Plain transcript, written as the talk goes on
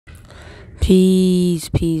Peace,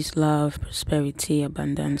 peace, love, prosperity,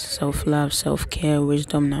 abundance, self love, self care,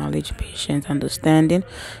 wisdom, knowledge, patience, understanding,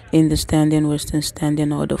 understanding, wisdom,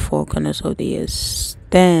 standing, all the four corners of the earth,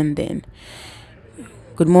 standing.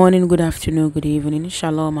 Good morning, good afternoon, good evening.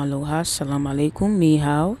 Shalom, aloha, salam alaikum, ni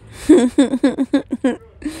hao.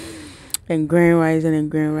 And grand rising,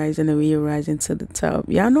 and we are rising to the top.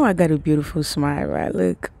 Y'all know I got a beautiful smile, right?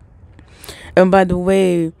 Look. And by the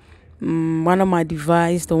way, one of my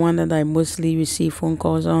device, the one that I mostly receive phone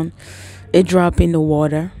calls on, it dropped in the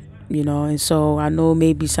water, and so I know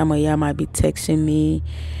maybe some of y'all might be texting me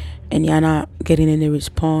and y'all not getting any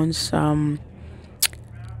response. I'm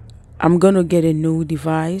gonna get a new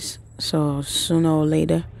device, so sooner or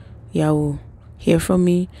later y'all will hear from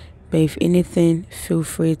me. But if anything, feel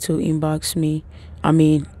free to email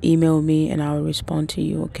me, and I will respond to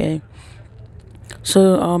you. Okay.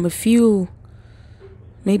 So a few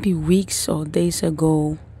maybe weeks or days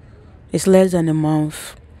ago, it's less than a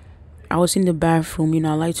month, I was in the bathroom.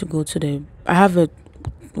 I like to go to I have a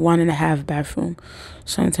 1.5 bathroom.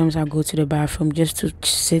 Sometimes I go to the bathroom just to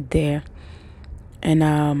sit there.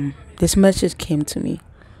 And this message came to me.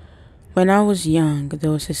 When I was young,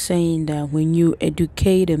 there was a saying that when you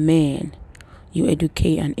educate a man, you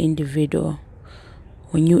educate an individual.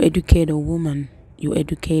 When you educate a woman, you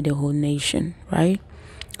educate a whole nation, right?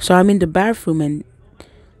 So I'm in the bathroom, and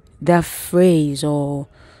that phrase, or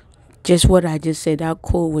just what I just said, that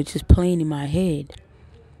quote was just playing in my head.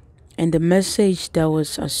 And the message that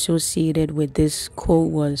was associated with this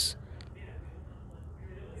quote was,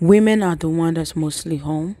 women are the one that's mostly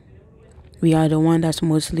home. We are the one that's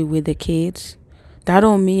mostly with the kids. That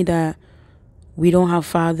don't mean that we don't have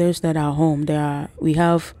fathers that are home. We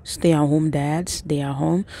have stay-at-home dads. They are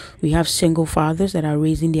home. We have single fathers that are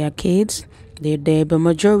raising their kids. They're there. But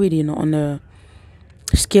majority, on the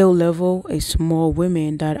scale level, it's more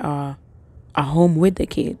women that are home with the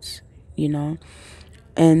kids,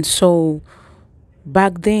 And so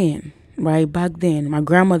back then, my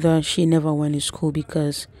grandmother, she never went to school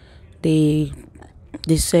because they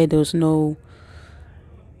said there was no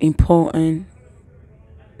important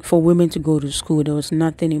for women to go to school. There was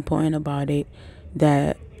nothing important about it,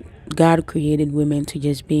 that God created women to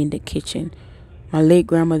just be in the kitchen. My late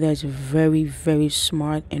grandmother is a very, very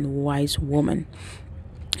smart and wise woman.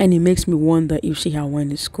 And it makes me wonder, if she had went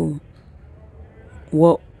to school,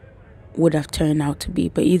 what would have turned out to be.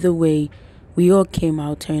 But either way, we all turned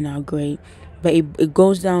out great. But it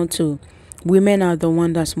goes down to, women are the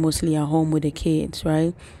one that's mostly at home with the kids,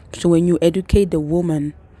 right? So when you educate the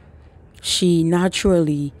woman, she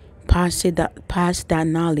naturally passes that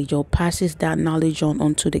knowledge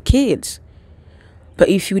onto the kids. But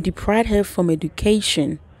if you deprive her from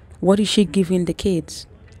education, what is she giving the kids?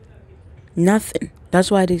 Nothing. That's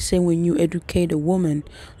why they say when you educate a woman,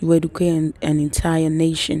 you educate an entire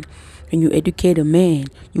nation. When you educate a man,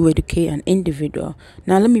 you educate an individual.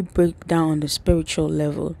 Now let me break down on the spiritual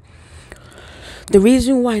level. The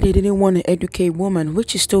reason why they didn't want to educate women,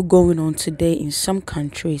 which is still going on today in some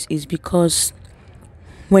countries, is because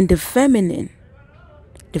when the feminine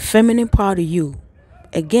part of you,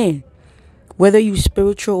 again, whether you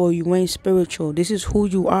spiritual or you ain't spiritual, this is who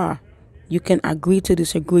you are. You can agree to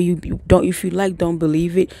disagree. You don't, if you don't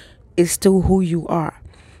believe it, it's still who you are.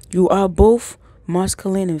 You are both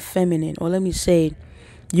masculine and feminine, or let me say,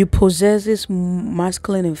 you possess this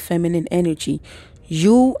masculine and feminine energy.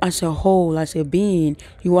 You as a whole, as a being,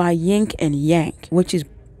 you are yin and yang, which is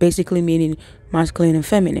basically meaning masculine and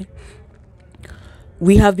feminine.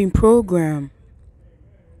 We have been programmed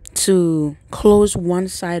to close one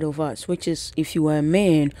side of us, which is, if you are a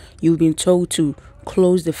man, you've been told to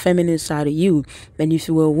close the feminine side of you. And if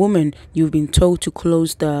you were a woman, you've been told to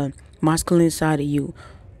close the masculine side of you.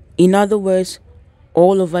 In other words,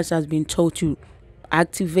 all of us has been told to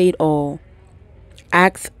activate or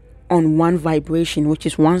act on one vibration, which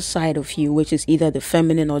is one side of you, which is either the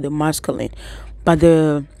feminine or the masculine. But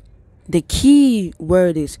the key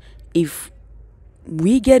word is, if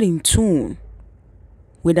we get in tune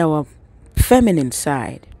with our feminine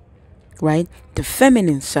side, right? The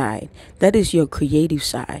feminine side, that is your creative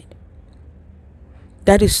side.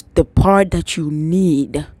 That is the part that you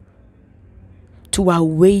need to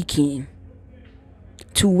awaken,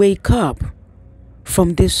 to wake up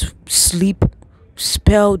from this sleep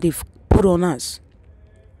spell they've put on us.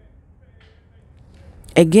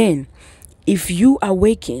 Again, if you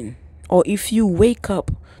awaken, or if you wake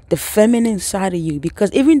up the feminine side of you,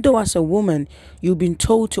 because even though as a woman you've been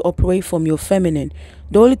told to operate from your feminine,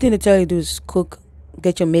 the only thing they tell you to do is cook,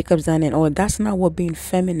 get your makeup done, and all. That's not what being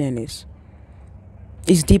feminine is.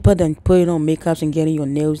 It's deeper than putting on makeups and getting your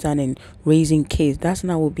nails done and raising kids. That's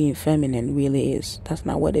not what being feminine really is. That's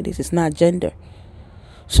not what it is. It's not gender.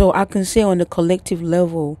 So I can say on the collective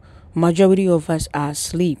level, majority of us are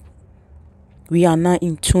asleep. We are not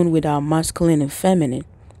in tune with our masculine and feminine.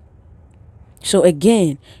 So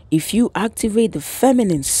again, if you activate the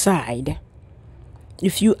feminine side,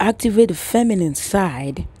 if you activate the feminine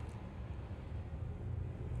side,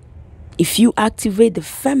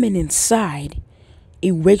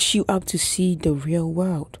 it wakes you up to see the real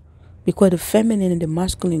world, because the feminine and the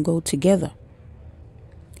masculine go together.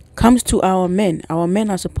 Comes to our men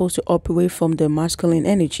are supposed to operate from the masculine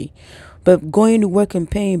energy, but going to work and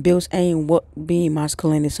paying bills ain't what being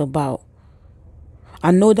masculine is about. I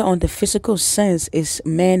know that on the physical sense it's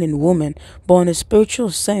man and woman, but on the spiritual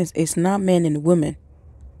sense it's not man and woman.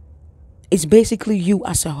 It's basically you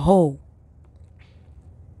as a whole,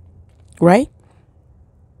 right?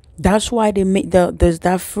 That's why they make there's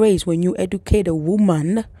that phrase, when you educate a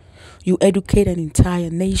woman, you educate an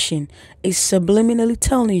entire nation. It's subliminally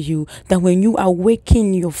telling you that when you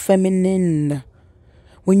awaken your feminine,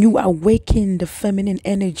 when you awaken the feminine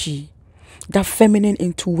energy, that feminine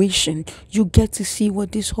intuition, you get to see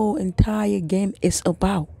what this whole entire game is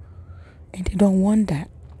about. And they don't want that.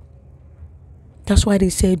 That's why they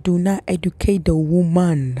say, do not educate the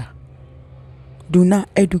woman. Do not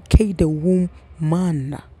educate the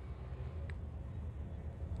woman.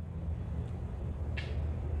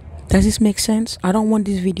 Does this make sense? I don't want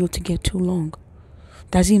this video to get too long.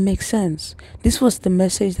 Does it make sense? This was the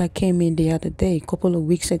message that came in the other day, a couple of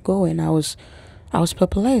weeks ago, and I was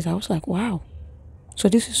perplexed. I was like, wow. So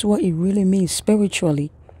this is what it really means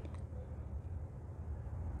spiritually.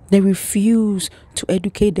 They refuse to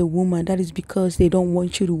educate the woman. That is because they don't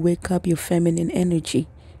want you to wake up your feminine energy.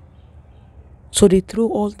 So they throw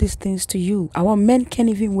all these things to you. Our men can't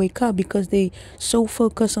even wake up because they so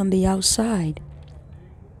focused on the outside.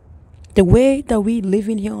 The way that we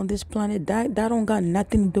living here on this planet, that don't got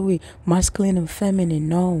nothing to do with masculine and feminine.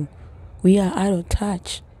 No, we are out of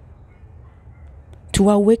touch. To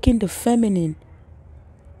awaken the feminine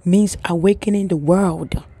means awakening the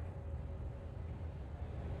world.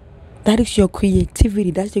 That is your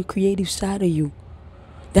creativity. That's the creative side of you.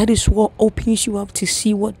 That is what opens you up to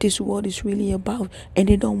see what this world is really about. And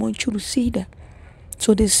they don't want you to see that.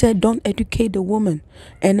 So they said, don't educate the woman.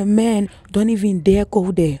 And the man, don't even dare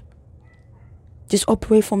go there. Just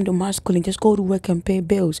operate from the masculine. Just go to work and pay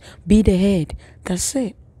bills. Be the head. That's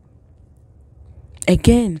it.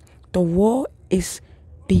 Again, the war is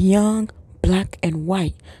beyond black and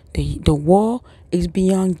white. The war is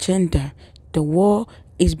beyond gender. The war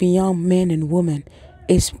is beyond men and women.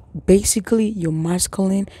 It's basically your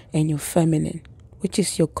masculine and your feminine, which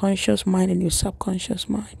is your conscious mind and your subconscious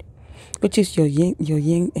mind, which is your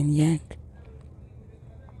yin and yang.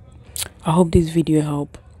 I hope this video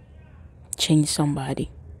helped change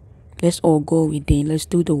somebody. Let's all go within. Let's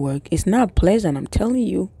do the work. It's not pleasant, I'm telling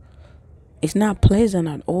you. It's not pleasant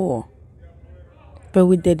at all. But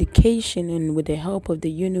with dedication and with the help of the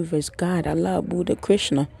universe, God, Allah, Buddha,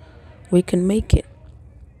 Krishna, we can make it.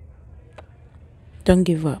 Don't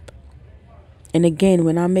give up. And again,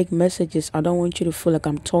 when I make messages, I don't want you to feel like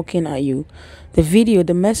I'm talking at you.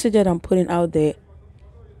 The message that I'm putting out there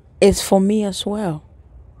is for me as well.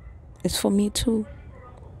 It's for me too.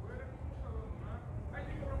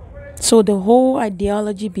 So the whole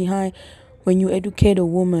ideology behind when you educate a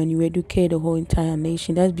woman, you educate the whole entire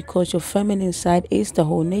nation. That's because your feminine side is the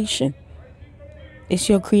whole nation. It's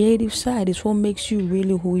your creative side. It's what makes you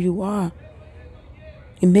really who you are.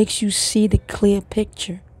 It makes you see the clear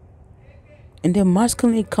picture. And then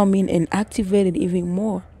masculine come in and activate it even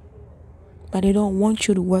more. But they don't want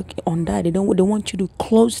you to work on that. They want you to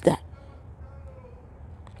close that.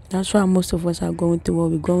 That's why most of us are going through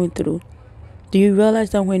what we're going through. Do you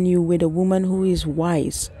realize that when you're with a woman who is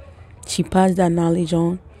wise, she passed that knowledge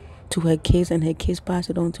on to her kids and her kids pass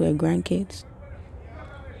it on to her grandkids?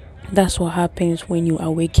 That's what happens when you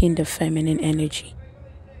awaken the feminine energy.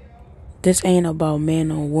 This ain't about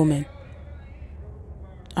man or woman.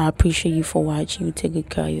 I appreciate you for watching. You take good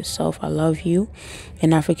care of yourself. I love you.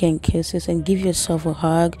 And African kisses. And give yourself a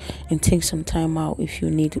hug and take some time out if you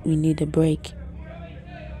need a break.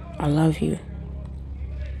 I love you.